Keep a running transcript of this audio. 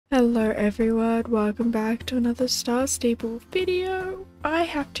Hello everyone, welcome back to another Star Stable video. I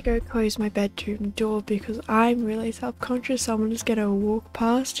have to go close my bedroom door because I'm really self-conscious someone is gonna walk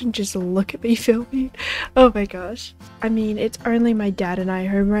past and just look at me filming. Oh my gosh. I mean, it's only my dad and I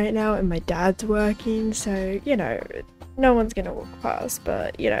home right now and my dad's working, so you know, no one's gonna walk past,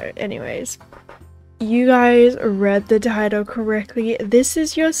 but you know, anyways. You guys read the title correctly. This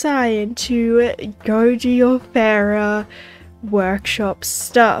is your sign to go do your Farah workshop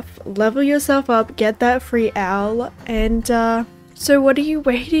stuff. Level yourself up, get that free owl, and so what are you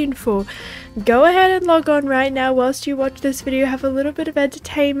waiting for? Go ahead and log on right now whilst you watch this video, have a little bit of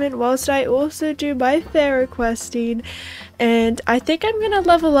entertainment whilst I also do my Farah questing, and I think I'm gonna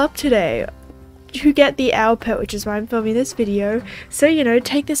level up today to get the owl pet, which is why I'm filming this video. So you know,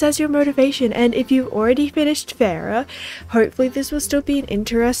 take this as your motivation, and if you've already finished Farah, hopefully this will still be an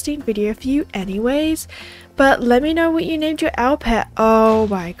interesting video for you anyways. But let me know what you named your owl pet. Oh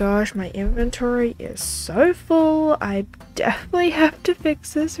my gosh, my inventory is so full. I definitely have to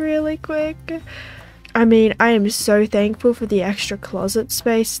fix this really quick. I mean, I am so thankful for the extra closet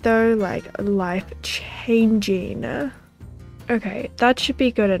space though, like life-changing. Okay, that should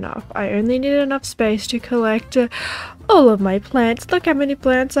be good enough. I only need enough space to collect all of my plants. Look how many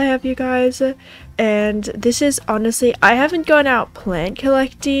plants I have, you guys. And this is honestly, I haven't gone out plant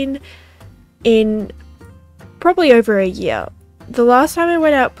collecting in probably over a year. The last time I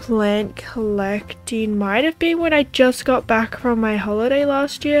went out plant collecting might have been when I just got back from my holiday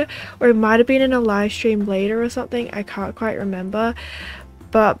last year, or it might have been in a live stream later or something. I can't quite remember.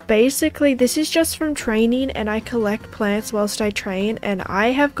 But basically this is just from training, and I collect plants whilst I train, and I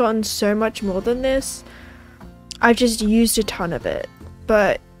have gotten so much more than this. I've just used a ton of it.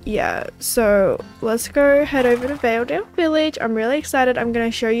 But yeah, so let's go head over to Valedale Village. I'm really excited. I'm going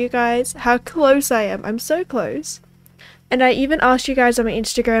to show you guys how close I am. I'm so close. And I even asked you guys on my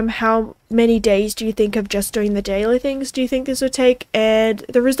Instagram, how many days do you think of just doing the daily things do you think this would take? And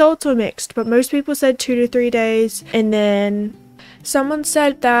the results were mixed, but most people said 2 to 3 days. And then someone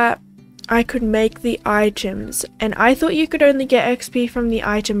said that I could make the items, and I thought you could only get XP from the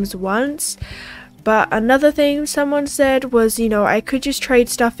items once. But another thing someone said was, you know, I could just trade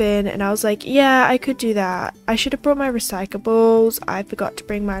stuff in, and I was like, yeah, I could do that. I should have brought my recyclables. I forgot to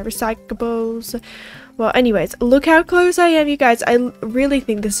bring my recyclables. Well, anyways, look how close I am, you guys. I really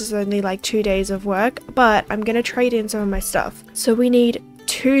think this is only like 2 days of work, but I'm gonna trade in some of my stuff. So we need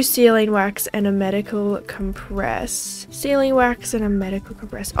 2 sealing wax and a medical compress. Sealing wax and a medical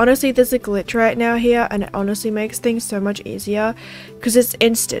compress. Honestly, there's a glitch right now here, and it honestly makes things so much easier because it's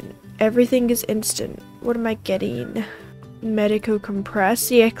instant. Everything is instant. What am I getting? Medical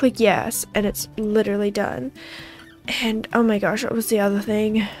compress. Yeah, click yes, and it's literally done. And oh my gosh, what was the other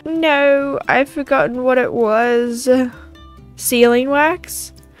thing? No, I've forgotten what it was. Sealing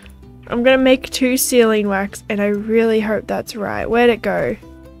wax? I'm gonna make 2 sealing wax, and I really hope that's right. Where'd it go?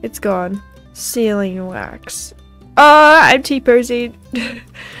 It's gone. Sealing wax. Oh, I'm T-posing.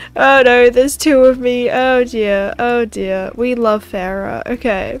 Oh no, there's 2 of me. Oh dear, oh dear. We love Farah.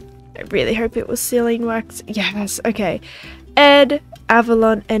 Okay. I really hope it was sealing wax. Yes, okay. Ed,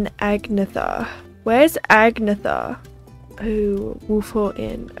 Avalon, and Agnetha. Where's Agnetha? Oh, Wolf Hall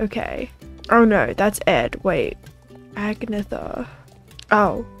Inn. Okay. Oh no, that's Ed. Wait. Agnetha.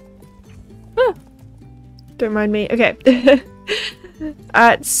 Oh. Ah. Don't mind me. Okay.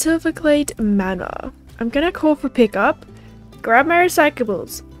 At Silverglade Manor. I'm gonna call for pickup, grab my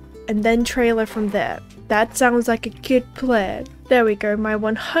recyclables, and then trailer from there. That sounds like a good plan. There we go, my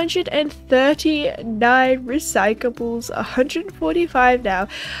 139 recyclables, 145 now.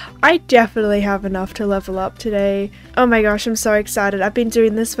 I definitely have enough to level up today. Oh my gosh, I'm so excited. I've been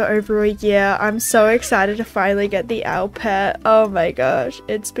doing this for over a year. I'm so excited to finally get the owl pet. Oh my gosh,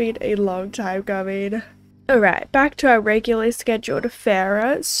 it's been a long time coming. Alright, back to our regularly scheduled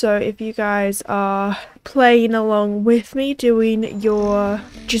Farah. So if you guys are playing along with me, doing your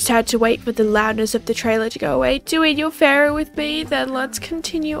just had to wait for the loudness of the trailer to go away, doing your Farah with me, then let's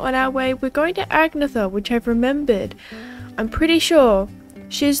continue on our way. We're going to Agnetha, which I've remembered. I'm pretty sure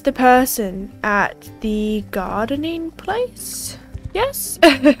she's the person at the gardening place? Yes?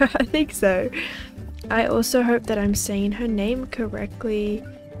 I think so. I also hope that I'm saying her name correctly.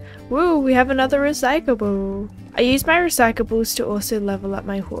 Woo, we have another recyclable. I use my recyclables to also level up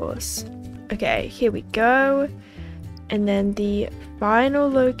my horse. Okay, here we go. And then the final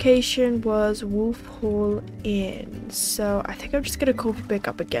location was Wolf Hall Inn. So I think I'm just gonna call for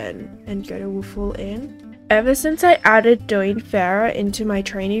pickup again and go to Wolf Hall Inn. Ever since I added doing Farah into my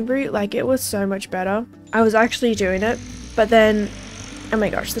training route, like it was so much better. I was actually doing it, but then Oh my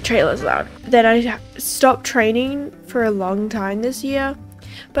gosh, the trailer's loud. Then I stopped training for a long time this year.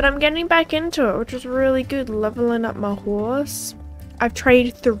 But I'm getting back into it, which is really good. Leveling up my horse. I've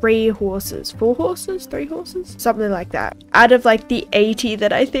trained 3 horses. 4 horses? 3 horses? Something like that. Out of like the 80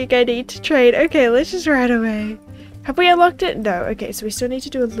 that I think I need to train. Okay, let's just ride away. Have we unlocked it? No. Okay, so we still need to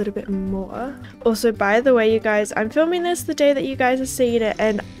do a little bit more. Also, by the way, you guys, I'm filming this the day that you guys are seeing it,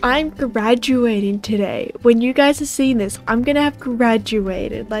 and I'm graduating today. When you guys are seeing this, I'm gonna have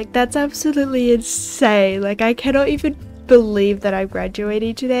graduated. Like, that's absolutely insane. Like, I cannot even believe that I'm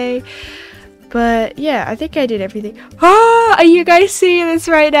graduating today. But yeah, I think I did everything. Ah, are you guys seeing this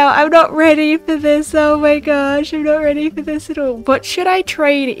right now? I'm not ready for this. Oh my gosh, I'm not ready for this at all. What should I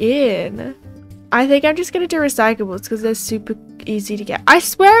trade in? I think I'm just gonna do recyclables because they're super easy to get. I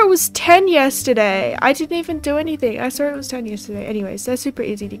swear it was 10 yesterday. I didn't even do anything. I swear it was 10 yesterday. Anyways, they're super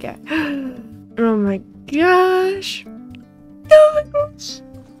easy to get. Oh my gosh. Oh my gosh.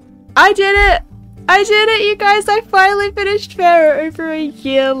 I did it. I did it, you guys. I finally finished Farah over a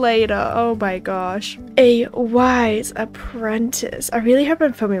year later. Oh my gosh. A wise apprentice. I really hope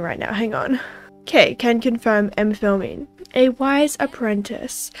I'm filming right now. Hang on. Okay, can confirm I'm filming. A wise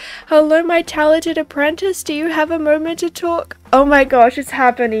apprentice. Hello, my talented apprentice. Do you have a moment to talk? Oh my gosh, it's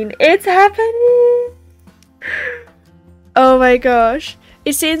happening. It's happening. Oh my gosh.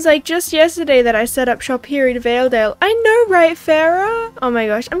 It seems like just yesterday that I set up shop here in Valedale. I know, right, Farah? Oh my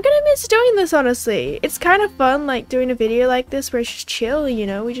gosh, I'm gonna miss doing this, honestly. It's kind of fun, like, doing a video like this where it's just chill, you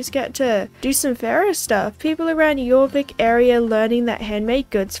know? We just get to do some Farah stuff. People around Yorvik area learning that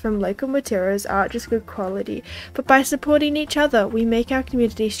handmade goods from local materials aren't just good quality, but by supporting each other, we make our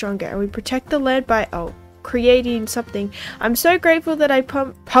community stronger and we protect the land by, creating something. I'm so grateful that I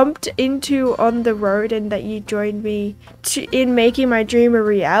pumped into on the road and that you joined me in making my dream a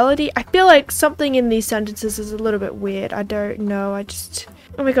reality. I feel like something in these sentences is a little bit weird. I don't know.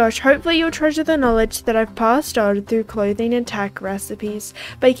 Oh my gosh, hopefully you'll treasure the knowledge that I've passed on through clothing and tack recipes.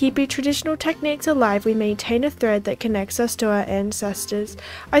 By keeping traditional techniques alive, we maintain a thread that connects us to our ancestors.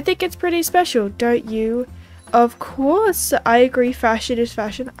 I think it's pretty special, don't you? Of course, I agree. Fashion is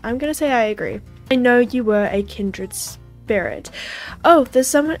fashion. I'm gonna say I agree. I know you were a kindred spirit. Oh, there's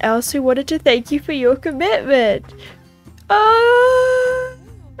someone else who wanted to thank you for your commitment. Hi,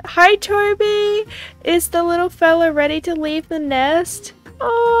 Toby. Is the little fella ready to leave the nest?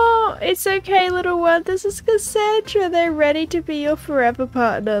 Oh, it's okay, little one. This is Cassandra. They're ready to be your forever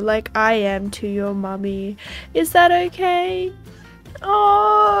partner, like I am to your mummy. Is that okay?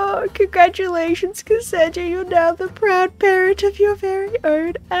 Oh, congratulations, Cassandra. You're now the proud parent of your very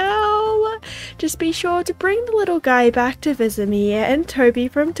own owl. Just be sure to bring the little guy back to visit me and Toby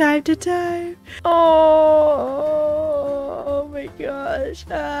from time to time. Oh my gosh.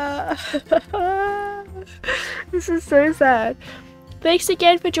 This is so sad. Thanks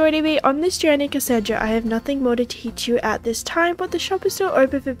again for joining me on this journey, Cassandra. I have nothing more to teach you at this time, but the shop is still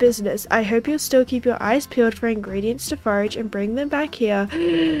open for business. I hope you'll still keep your eyes peeled for ingredients to forage and bring them back here.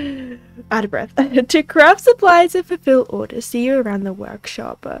 Out of breath. To craft supplies and fulfill orders. See you around the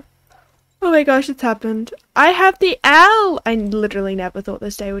workshop. Oh my gosh, it's happened. I have the owl! I literally never thought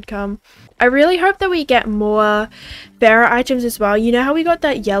this day would come. I really hope that we get more Farah items as well. You know how we got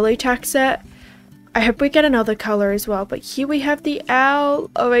that yellow tack set? I hope we get another color as well, but here we have the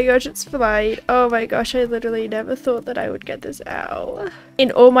owl. Oh my gosh, it's flying. Oh my gosh, I literally never thought that I would get this owl. In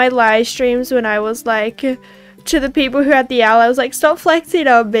all my live streams when I was like, to the people who had the owl, I was like, stop flexing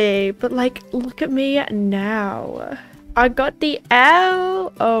on me. But like, look at me now. I got the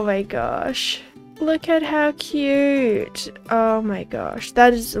owl. Oh my gosh. Look at how cute. Oh my gosh.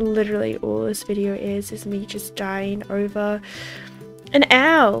 That is literally all this video is me just dying over an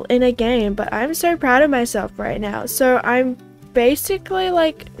owl in a game, but I'm so proud of myself right now. So I'm basically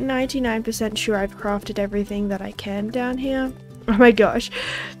like 99% sure I've crafted everything that I can down here. Oh my gosh,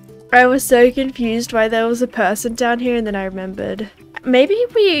 I was so confused why there was a person down here, and then I remembered maybe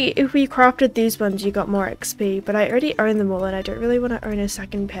if we crafted these ones you got more XP, but I already own them all and I don't really want to own a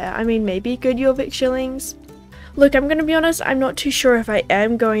second pair. I mean, maybe good Yorvik shillings. Look, I'm gonna be honest, I'm not too sure if I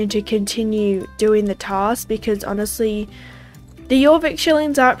am going to continue doing the task, because honestly the Yorvik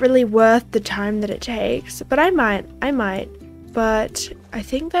shillings aren't really worth the time that it takes, but I might, but I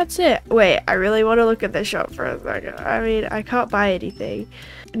think that's it. Wait, I really want to look at the shop for a second. I mean, I can't buy anything.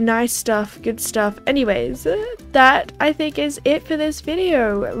 Nice stuff, good stuff. Anyways, that I think is it for this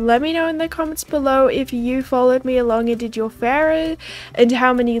video. Let me know in the comments below if you followed me along and did your Farah, and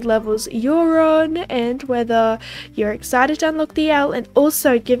how many levels you're on, and whether you're excited to unlock the owl, and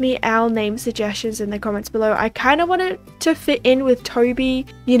also give me owl name suggestions in the comments below. I kind of want it to fit in with Toby,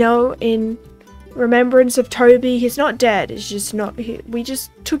 you know, in remembrance of Toby. He's not dead, it's just not, we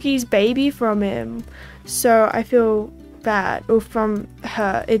just took his baby from him, so I feel that or from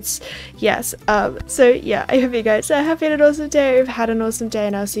her. It's yes. So yeah, I hope you guys are having an awesome day, have had an awesome day,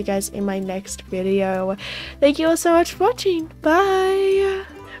 and I'll see you guys in my next video. Thank you all so much for watching. Bye.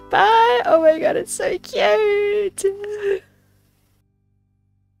 Bye. Oh my god, it's so cute.